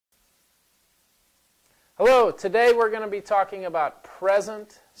Hello, today we're going to be talking about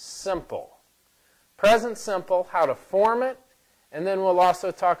present simple. Present simple, how to form it, and then we'll also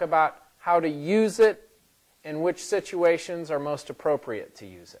talk about how to use it and which situations are most appropriate to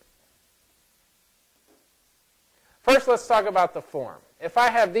use it. First, let's talk about the form. If I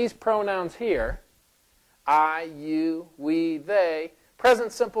have these pronouns here, I, you, we, they,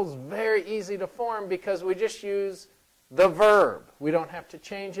 present simple is very easy to form because we just use the verb. We don't have to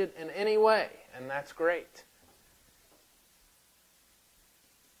change it in any way, and that's great.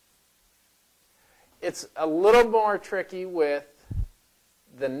 It's a little more tricky with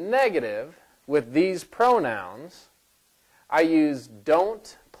the negative. With these pronouns, I use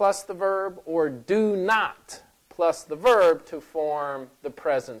don't plus the verb or do not plus the verb to form the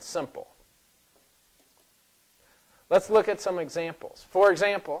present simple. Let's look at some examples. For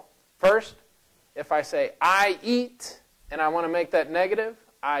example, first, if I say I eat and I want to make that negative,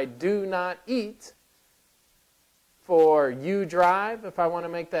 I do not eat. For you drive, if I want to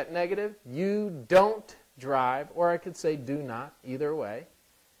make that negative, you don't drive, or I could say do not, either way.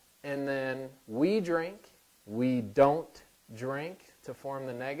 And then we drink, we don't drink to form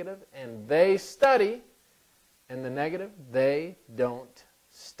the negative, and they study, and the negative, they don't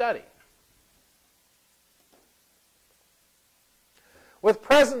study. With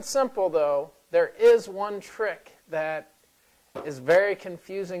present simple, though, there is one trick that is very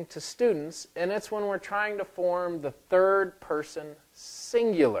confusing to students, and it's when we're trying to form the third person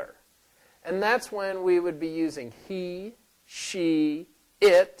singular. And that's when we would be using he, she,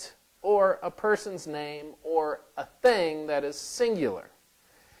 it, or a person's name, or a thing that is singular.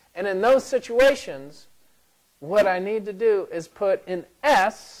 And in those situations, what I need to do is put an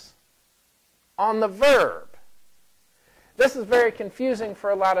S on the verb. This is very confusing for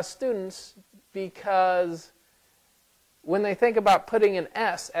a lot of students because when they think about putting an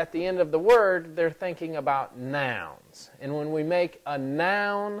S at the end of the word, they're thinking about nouns. And when we make a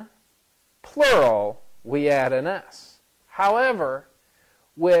noun plural, we add an S. However,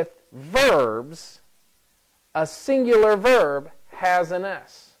 with verbs, a singular verb has an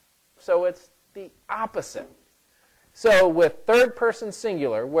S. So it's the opposite. So with third person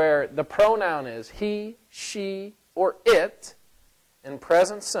singular, where the pronoun is he, she, or it, in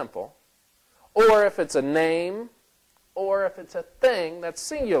present simple, or if it's a name, or if it's a thing that's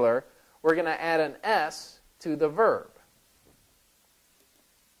singular, we're going to add an S to the verb.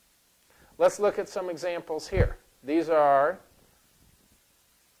 Let's look at some examples here. These are,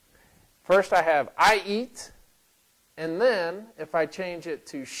 first I have I eat, and then if I change it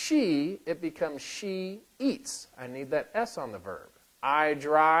to she, it becomes she eats. I need that S on the verb. I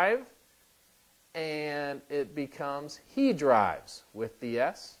drive, and it becomes he drives with the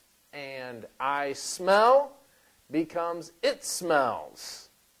S. And I smell becomes it smells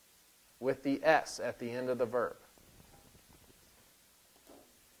with the S at the end of the verb.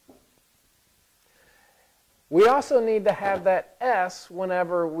 We also need to have that S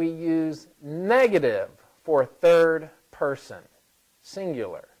whenever we use negative for third person,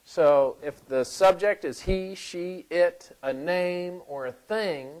 singular. So if the subject is he, she, it, a name, or a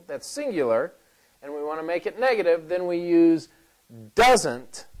thing that's singular, and we want to make it negative, then we use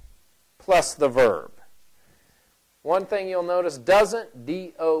doesn't plus the verb. One thing you'll notice, doesn't,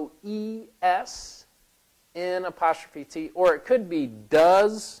 D-O-E-S, N'-T, or it could be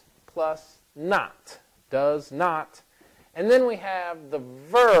does plus not, does not. And then we have the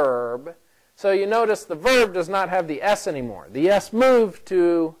verb. So you notice the verb does not have the S anymore. The S moved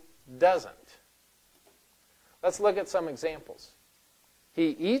to doesn't. Let's look at some examples. He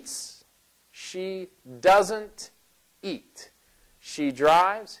eats, she doesn't eat. She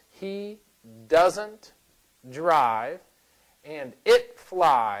drives, he doesn't drive, and it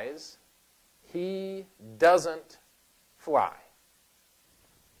flies, he doesn't fly.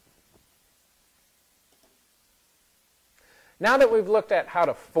 Now that we've looked at how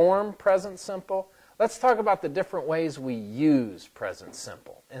to form present simple, let's talk about the different ways we use present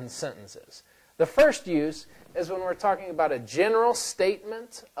simple in sentences. The first use is when we're talking about a general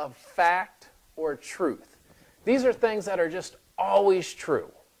statement of fact or truth. These are things that are just always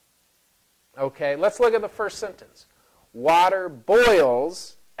true. Okay, let's look at the first sentence. Water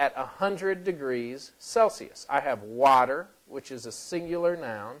boils at 100 degrees Celsius. I have water, which is a singular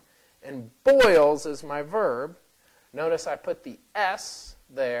noun, and boils is my verb. Notice I put the S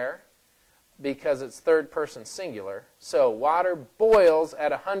there because it's third person singular. So water boils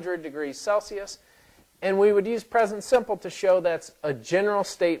at 100 degrees Celsius, and we would use present simple to show that's a general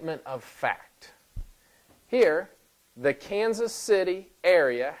statement of fact. Here, the Kansas City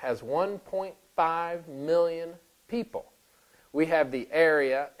area has 1.5 million people. We have the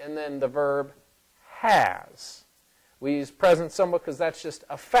area and then the verb has. We use present simple because that's just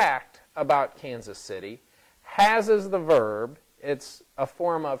a fact about Kansas City. Has is the verb. It's a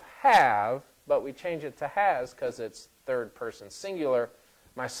form of have, but we change it to has because it's third person singular.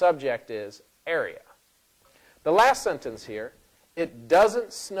 My subject is area. The last sentence here, it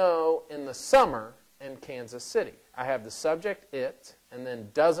doesn't snow in the summer in Kansas City. I have the subject, it, and then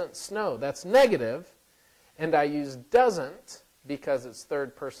doesn't snow. That's negative, and I use doesn't because it's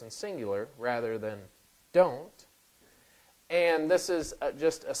third person singular rather than don't. And this is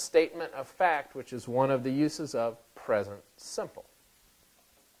just a statement of fact, which is one of the uses of present simple.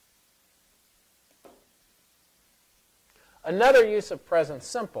 Another use of present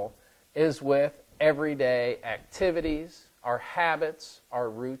simple is with everyday activities, our habits, our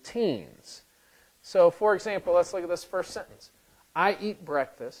routines. So, for example, let's look at this first sentence. I eat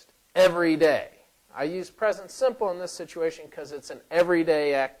breakfast every day. I use present simple in this situation because it's an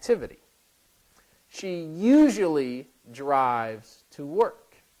everyday activity. She usually drives to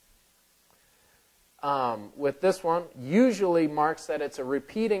work. With this one, usually marks that it's a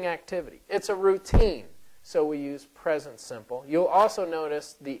repeating activity. It's a routine, so we use present simple. You'll also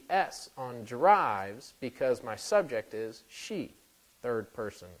notice the S on drives because my subject is she, third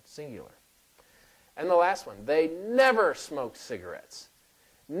person singular. And the last one, they never smoke cigarettes.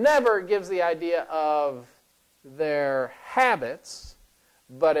 Never gives the idea of their habits,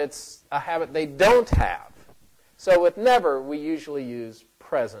 but it's a habit they don't have. So with never, we usually use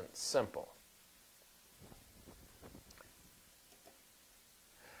present simple.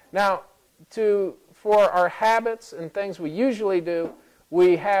 Now, for our habits and things we usually do,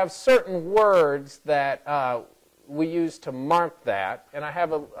 we have certain words that we use to mark that. And I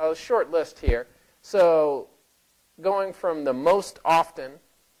have a short list here. So going from the most often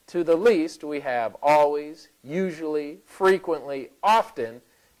to the least, we have always, usually, frequently, often,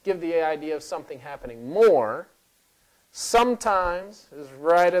 give the idea of something happening more. Sometimes is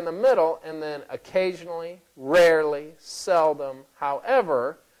right in the middle, and then occasionally, rarely, seldom,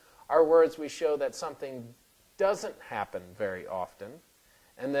 however, are words we show that something doesn't happen very often.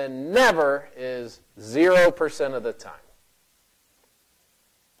 And then never is 0% of the time.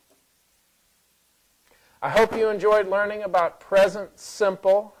 I hope you enjoyed learning about present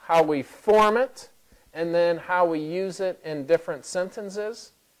simple, how we form it, and then how we use it in different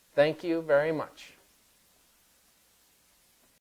sentences. Thank you very much.